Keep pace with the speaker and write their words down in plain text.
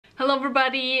Hello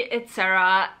everybody, it's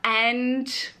Sarah,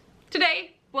 and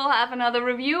today we'll have another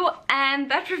review,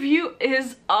 and that review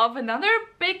is of another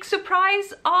big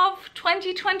surprise of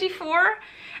 2024,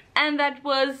 and that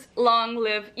was Long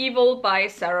Live Evil by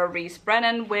Sarah Rees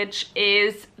Brennan, which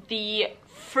is the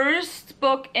first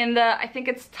book in the, I think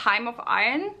it's Time of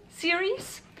Iron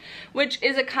series, which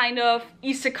is a kind of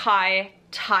isekai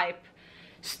type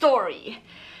story.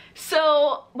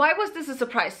 So why was this a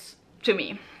surprise to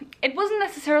me? It wasn't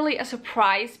necessarily a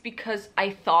surprise because I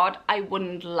thought I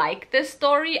wouldn't like this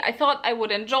story. I thought I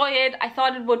would enjoy it. I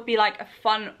thought it would be like a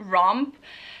fun romp,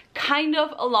 kind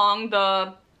of along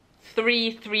the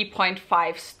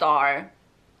 3.5 star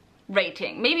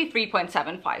rating, maybe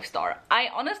 3.75 star. I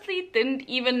honestly didn't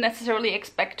even necessarily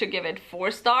expect to give it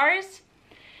 4 stars.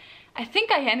 I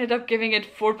think I ended up giving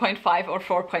it 4.5 or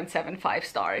 4.75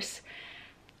 stars.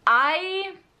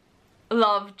 I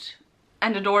loved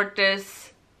and adored this.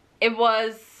 It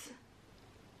was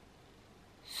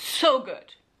so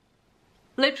good.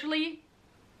 Literally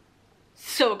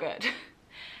so good.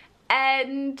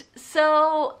 And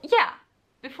so yeah,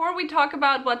 before we talk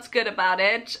about what's good about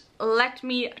it, let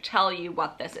me tell you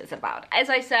what this is about.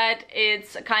 As I said,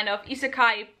 it's a kind of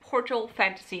isekai portal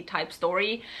fantasy type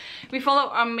story. We follow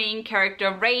our main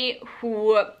character Rei,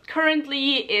 who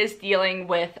currently is dealing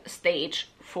with stage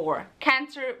 4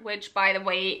 cancer, which by the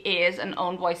way is an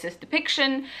own voices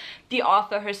depiction. The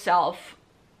author herself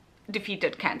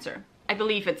defeated cancer. I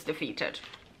believe it's defeated.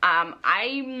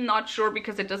 I'm not sure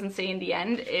because it doesn't say in the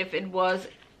end if it was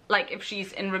like if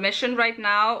she's in remission right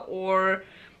now or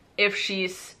if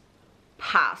she's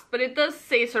passed, but it does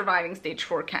say surviving stage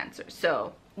 4 cancer,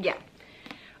 so yeah,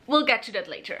 we'll get to that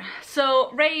later.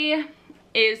 So Rei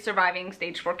is surviving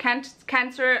stage 4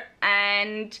 cancer,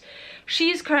 and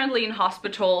she's currently in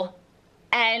hospital,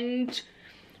 and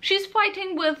she's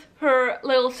fighting with her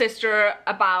little sister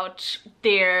about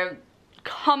their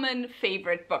common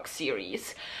favorite book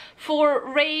series. For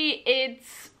Rei,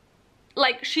 it's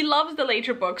like she loves the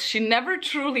later books. She never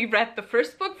truly read the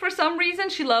first book for some reason.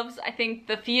 She loves, I think,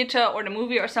 the theater or the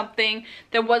movie or something.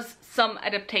 There was some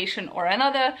adaptation or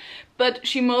another, but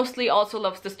she mostly also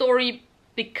loves the story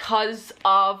because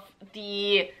of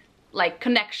the like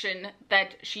connection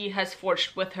that she has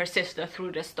forged with her sister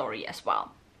through the story as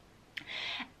well.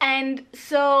 And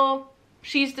so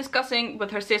she's discussing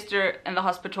with her sister in the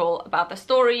hospital about the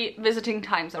story. Visiting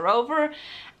times are over,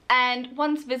 and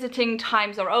once visiting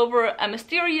times are over, a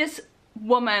mysterious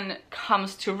woman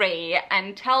comes to Rei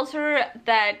and tells her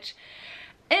that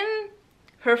in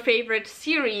her favorite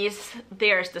series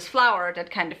there's this flower that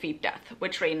can defeat death,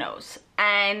 which Rei knows,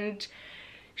 and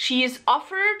she is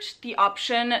offered the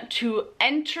option to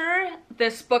enter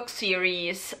this book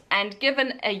series and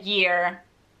given a year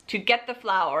to get the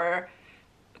flower,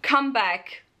 come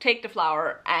back, take the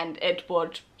flower, and it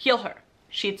would heal her.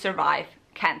 She'd survive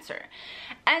cancer.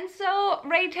 And so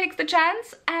Rei takes the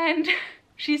chance and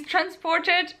she's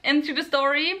transported into the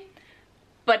story,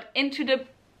 but into the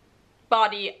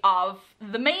body of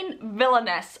the main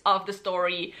villainess of the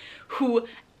story, who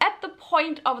at the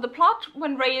point of the plot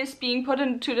when Rei is being put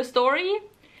into the story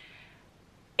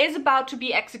is about to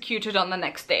be executed on the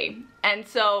next day. And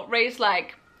so Rei's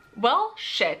like, well,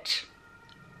 shit,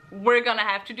 we're gonna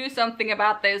have to do something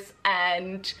about this,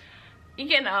 and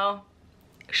you know,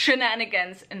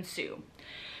 shenanigans ensue.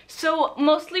 So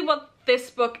mostly what this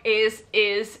book is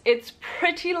it's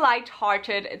pretty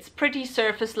light-hearted, it's pretty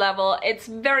surface level, it's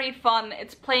very fun,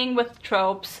 it's playing with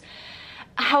tropes.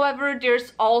 However,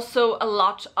 there's also a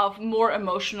lot of more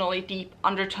emotionally deep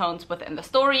undertones within the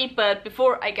story, but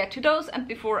before I get to those and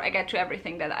before I get to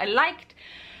everything that I liked,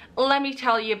 let me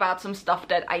tell you about some stuff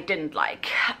that I didn't like.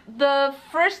 The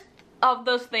first of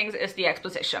those things is the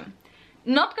exposition.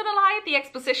 Not gonna lie, the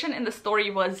exposition in the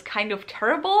story was kind of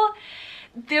terrible.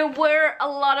 There were a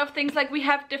lot of things, like we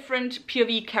have different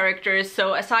POV characters,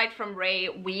 so aside from Rei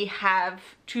we have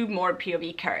 2 more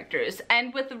POV characters,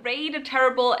 and with Rei the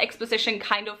terrible exposition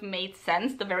kind of made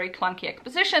sense, the very clunky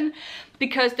exposition,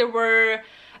 because there were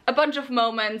a bunch of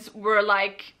moments where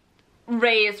like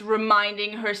Rei is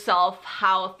reminding herself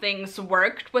how things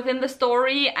worked within the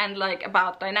story and like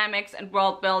about dynamics and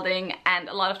world building, and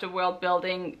a lot of the world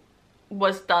building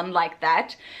was done like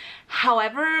that.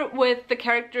 However, with the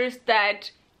characters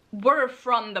that were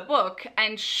from the book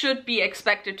and should be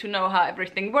expected to know how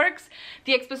everything works,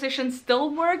 the exposition still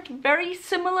worked very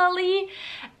similarly,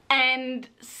 and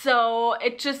so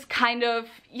it just kind of,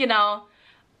 you know,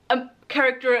 a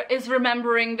character is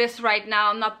remembering this right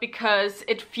now not because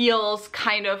it feels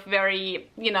kind of very,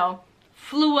 you know,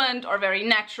 fluent or very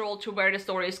natural to where the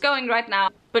story is going right now,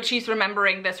 but she's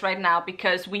remembering this right now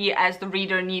because we as the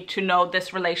reader need to know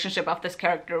this relationship of this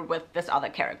character with this other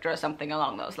character or something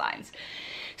along those lines.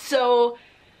 So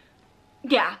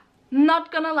yeah,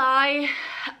 not gonna lie,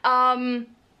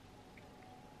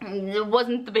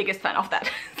 wasn't the biggest fan of that.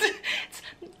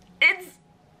 it's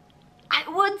I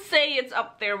would say it's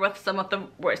up there with some of the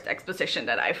worst exposition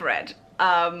that I've read.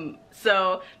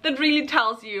 So that really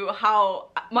tells you how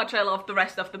much I love the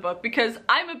rest of the book, because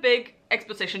I'm a big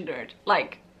exposition nerd.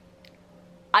 Like,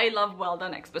 I love well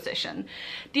done exposition.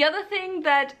 The other thing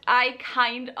that I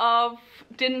kind of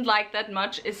didn't like that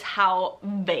much is how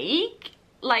vague,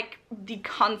 like, the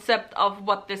concept of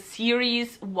what the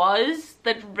series was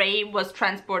that Rey was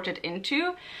transported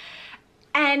into.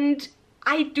 And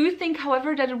I do think,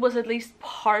 however, that it was at least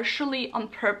partially on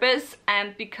purpose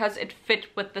and because it fit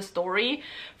with the story.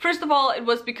 First of all, it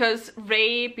was because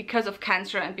Rey, because of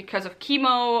cancer and because of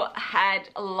chemo, had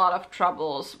a lot of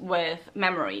troubles with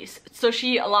memories. So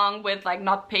she, along with like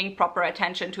not paying proper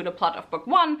attention to the plot of book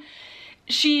 1,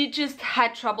 she just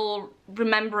had trouble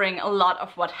remembering a lot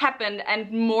of what happened,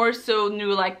 and more so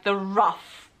knew like the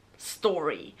rough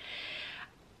story.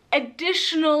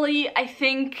 Additionally, I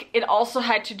think it also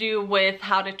had to do with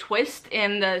how the twist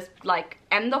in the like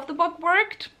end of the book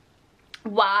worked,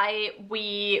 why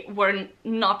we were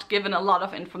not given a lot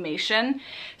of information.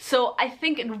 So I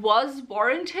think it was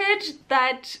warranted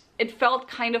that it felt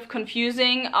kind of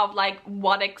confusing of like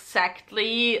what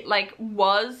exactly like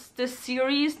was the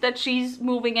series that she's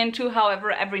moving into. However,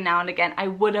 every now and again I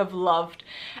would have loved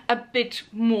a bit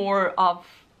more of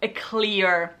a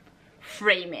clear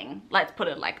framing, let's put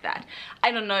it like that.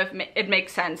 I don't know if it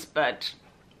makes sense, but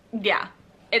yeah,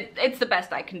 it's the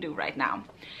best I can do right now.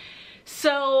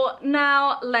 So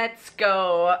now let's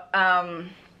go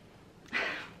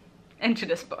into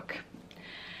this book.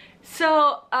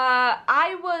 So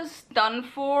I was done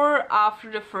for after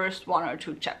the first 1 or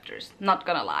 2 chapters, not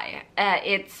gonna lie.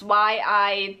 It's why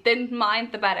I didn't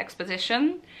mind the bad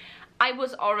exposition. I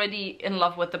was already in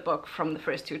love with the book from the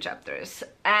first 2 chapters,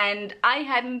 and I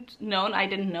didn't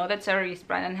know that Sarah Rees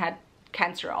Brennan had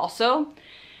cancer also,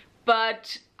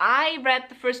 but I read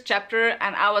the first chapter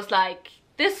and I was like,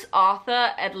 this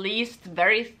author at least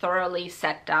very thoroughly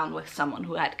sat down with someone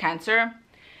who had cancer,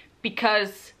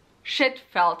 because shit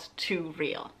felt too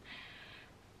real.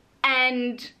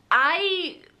 And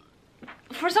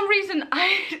for some reason,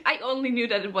 I only knew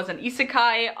that it was an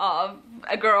isekai of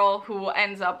a girl who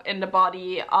ends up in the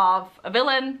body of a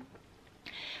villain,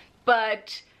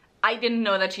 but I didn't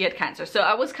know that she had cancer, so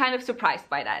I was kind of surprised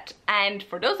by that. And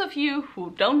for those of you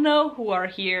who don't know, who are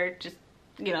here just,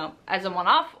 you know, as a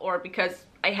one-off, or because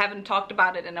I haven't talked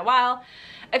about it in a while,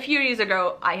 a few years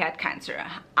ago I had cancer.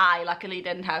 I luckily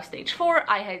didn't have stage 4,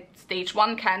 I had stage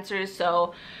 1 cancer,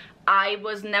 so I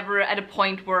was never at a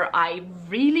point where I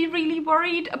really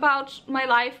worried about my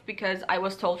life, because I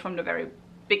was told from the very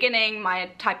beginning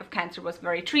my type of cancer was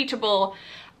very treatable.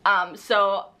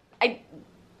 So I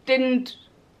didn't,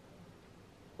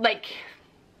 like,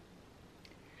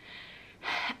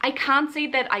 I can't say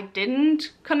that I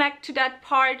didn't connect to that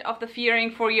part of the fearing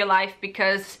for your life,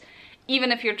 because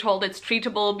even if you're told it's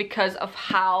treatable because of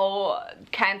how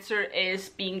cancer is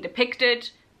being depicted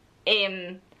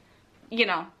in, you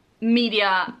know,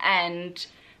 media, and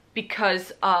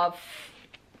because of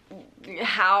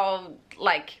how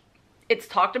like it's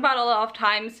talked about a lot of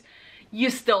times, you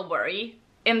still worry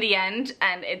in the end,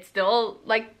 and it's still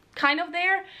like kind of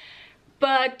there.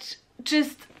 But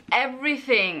just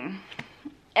everything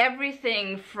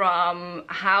from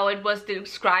how it was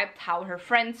described, how her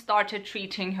friends started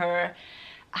treating her,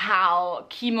 how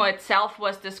chemo itself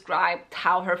was described,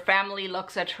 how her family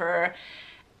looks at her,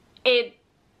 it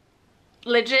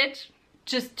legit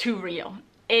just too real.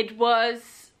 It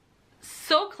was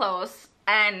so close,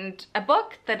 and a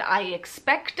book that I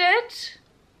expected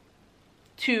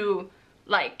to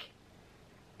like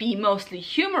be mostly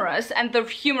humorous, and the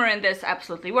humor in this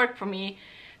absolutely worked for me,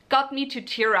 got me to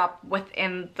tear up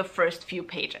within the first few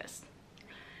pages,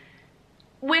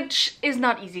 which is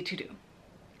not easy to do.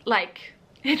 Like,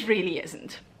 it really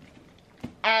isn't.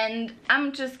 And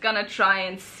I'm just gonna try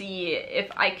and see if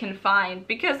I can find,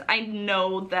 because I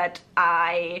know that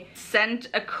I sent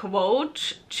a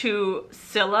quote to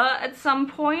Scylla at some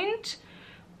point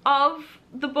of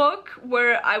the book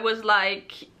where I was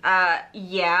like,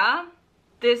 yeah,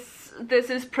 this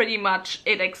is pretty much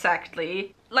it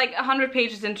exactly. Like 100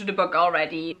 pages into the book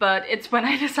already, but it's when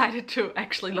I decided to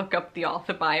actually look up the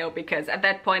author bio, because at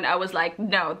that point I was like,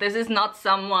 no, this is not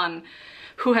someone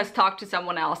who has talked to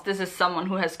someone else, this is someone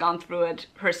who has gone through it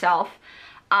herself.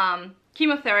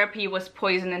 Chemotherapy was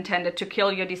poison intended to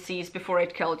kill your disease before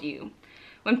it killed you.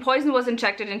 When poison was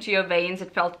injected into your veins,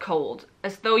 it felt cold,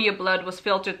 as though your blood was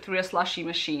filtered through a slushy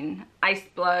machine.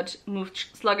 Iced blood moved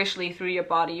sluggishly through your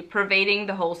body, pervading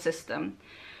the whole system.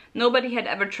 Nobody had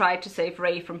ever tried to save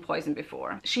Ray from poison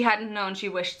before. She hadn't known she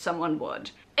wished someone would.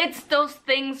 It's those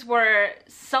things where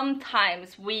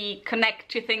sometimes we connect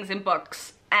to things in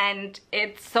books and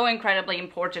it's so incredibly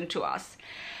important to us.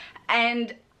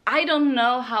 And I don't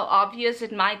know how obvious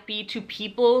it might be to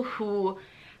people who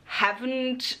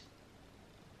haven't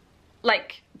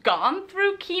like gone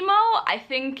through chemo. I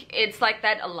think it's like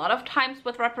that a lot of times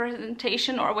with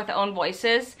representation or with own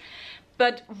voices.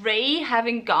 But Ray,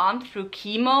 having gone through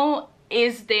chemo,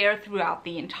 is there throughout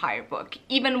the entire book.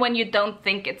 Even when you don't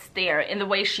think it's there, in the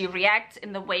way she reacts,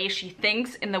 in the way she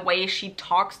thinks, in the way she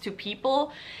talks to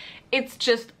people, it's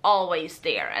just always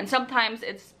there. And sometimes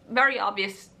it's very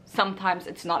obvious, sometimes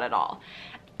it's not at all.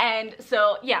 And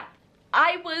so, yeah,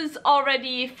 I was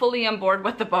already fully on board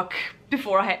with the book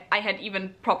before I had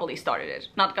even properly started it,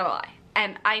 not gonna lie.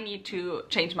 And I need to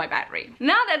change my battery.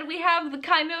 Now that we have the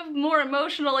kind of more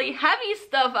emotionally heavy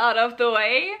stuff out of the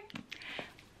way,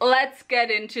 let's get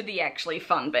into the actually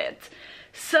fun bit.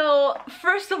 So,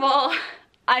 first of all,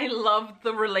 I love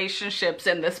the relationships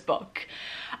in this book.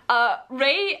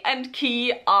 Ray and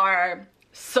Key are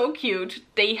so cute.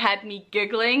 They had me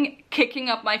giggling, kicking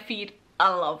up my feet.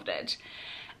 I loved it.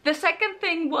 The second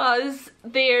thing was,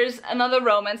 there's another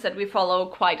romance that we follow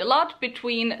quite a lot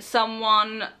between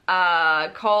someone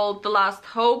called The Last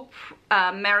Hope,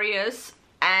 Marius,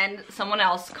 and someone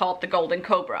else called the Golden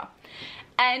Cobra.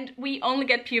 And we only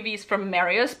get POVs from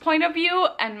Marius' point of view,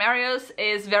 and Marius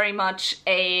is very much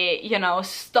a, you know,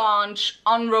 staunch,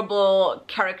 honorable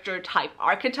character type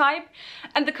archetype.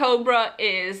 And the Cobra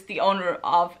is the owner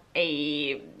of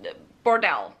a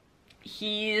bordel.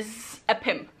 He's a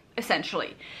pimp,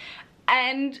 essentially.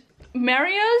 And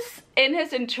Marius, in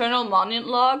his internal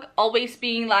monologue, always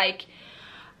being like,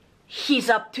 he's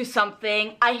up to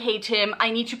something, I hate him,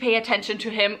 I need to pay attention to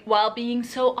him, while being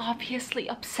so obviously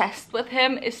obsessed with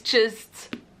him, is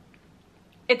just,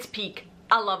 it's peak.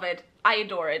 I love it. I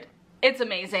adore it. It's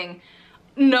amazing.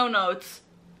 No notes.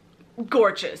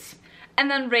 Gorgeous. And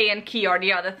then Ray and Key are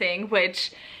the other thing,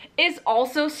 which is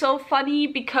also so funny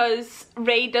because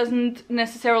Ray doesn't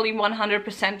necessarily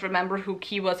 100% remember who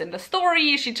Key was in the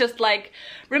story. She just like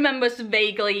remembers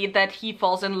vaguely that he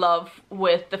falls in love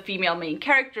with the female main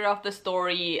character of the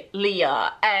story,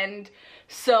 Leah. And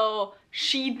so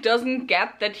she doesn't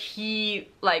get that he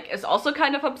like is also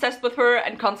kind of obsessed with her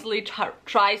and constantly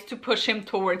tries to push him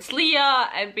towards Leah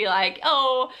and be like,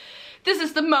 oh, this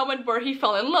is the moment where he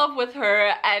fell in love with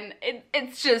her. And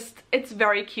it's just, it's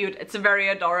very cute. It's very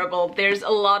adorable. There's a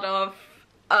lot of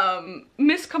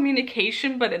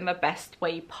miscommunication, but in the best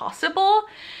way possible.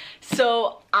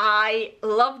 So I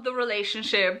love the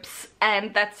relationships,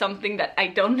 and that's something that I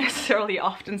don't necessarily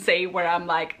often say, where I'm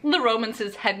like, the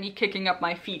romances had me kicking up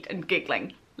my feet and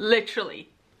giggling. Literally.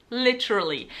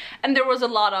 Literally. And there was a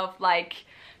lot of like,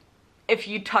 if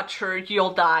you touch her,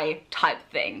 you'll die type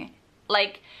thing.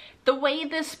 Like, the way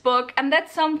this book, and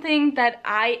that's something that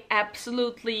I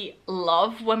absolutely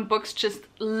love when books just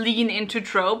lean into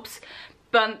tropes,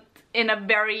 but in a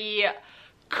very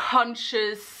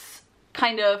conscious,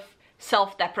 kind of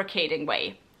self-deprecating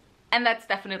way. And that's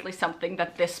definitely something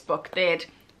that this book did.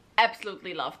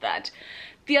 Absolutely love that.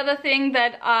 The other thing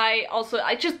that I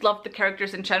just loved the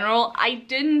characters in general. I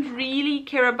didn't really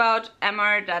care about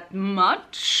Emma that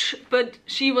much, but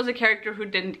she was a character who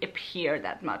didn't appear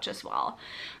that much as well.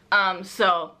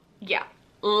 So yeah,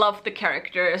 love the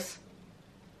characters,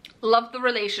 love the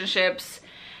relationships,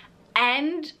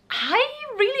 and I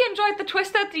really enjoyed the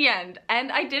twist at the end,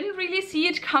 and I didn't really see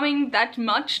it coming that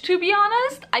much, to be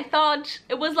honest. I thought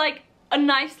it was like a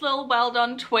nice little well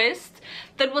done twist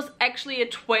that was actually a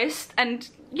twist and,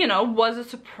 you know, was a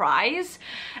surprise,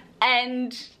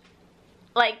 and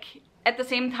like at the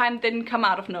same time didn't come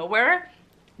out of nowhere.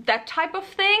 That type of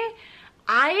thing.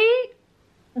 I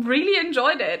really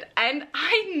enjoyed it, and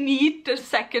I need the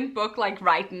second book like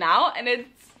right now, and it's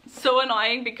so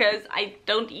annoying because I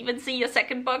don't even see a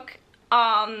second book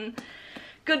on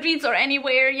Goodreads or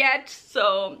anywhere yet,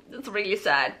 so it's really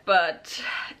sad. But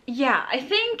yeah, I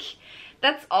think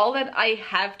that's all that I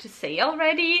have to say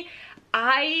already.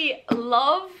 I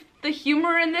love the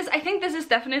humor in this. I think this is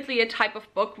definitely a type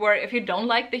of book where if you don't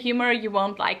like the humor, you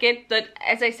won't like it. But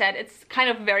as I said, it's kind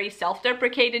of very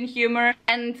self-deprecating humor.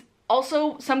 And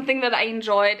also something that I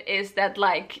enjoyed is that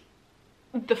like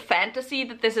the fantasy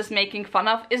that this is making fun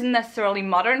of isn't necessarily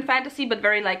modern fantasy, but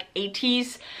very like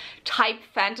 80s type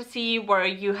fantasy, where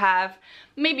you have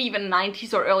maybe even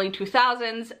 90s or early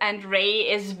 2000s, and Rey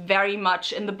is very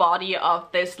much in the body of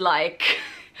this like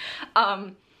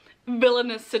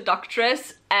villainous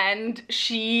seductress, and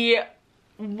she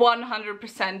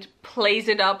 100% plays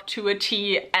it up to a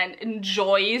T and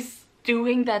enjoys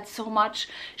doing that so much.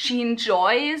 She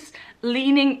enjoys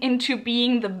leaning into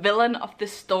being the villain of the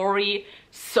story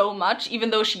so much,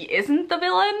 even though she isn't the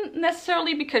villain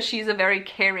necessarily, because she's a very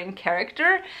caring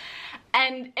character.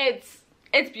 And it's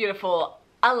beautiful.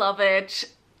 I love it.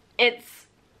 I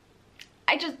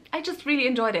just really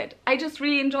enjoyed it. I just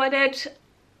really enjoyed it.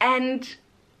 And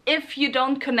if you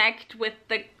don't connect with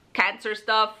the cancer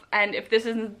stuff, and if this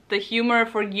isn't the humor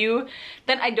for you,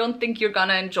 then I don't think you're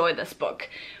gonna enjoy this book.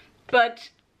 But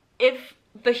if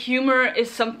the humor is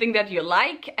something that you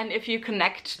like, and if you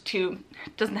connect to,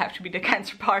 it doesn't have to be the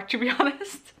cancer part, to be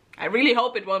honest. I really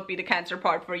hope it won't be the cancer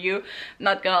part for you,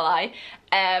 not gonna lie,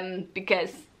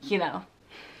 because, you know,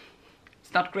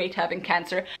 it's not great having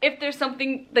cancer. If there's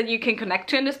something that you can connect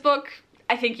to in this book,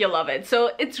 I think you'll love it.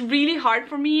 So it's really hard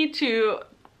for me to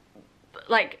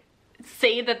like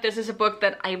say that this is a book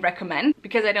that I recommend,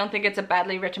 because I don't think it's a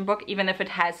badly written book, even if it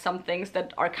has some things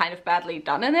that are kind of badly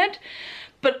done in it.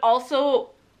 But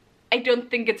also, I don't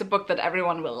think it's a book that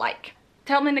everyone will like.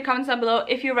 Tell me in the comments down below,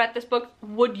 if you read this book,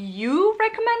 would you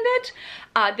recommend it?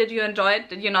 Did you enjoy it?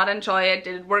 Did you not enjoy it?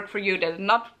 Did it work for you? Did it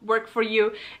not work for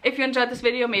you? If you enjoyed this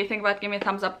video, maybe think about giving me a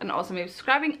thumbs up, and also maybe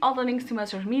subscribing. All the links to my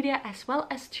social media, as well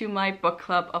as to my book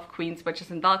club of Queens,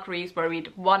 Witches and Valkyries, where I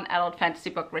read one adult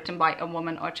fantasy book written by a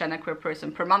woman or genderqueer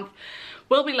person per month,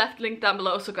 will be left linked down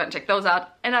below, so go and check those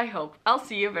out. And I hope I'll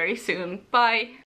see you very soon. Bye!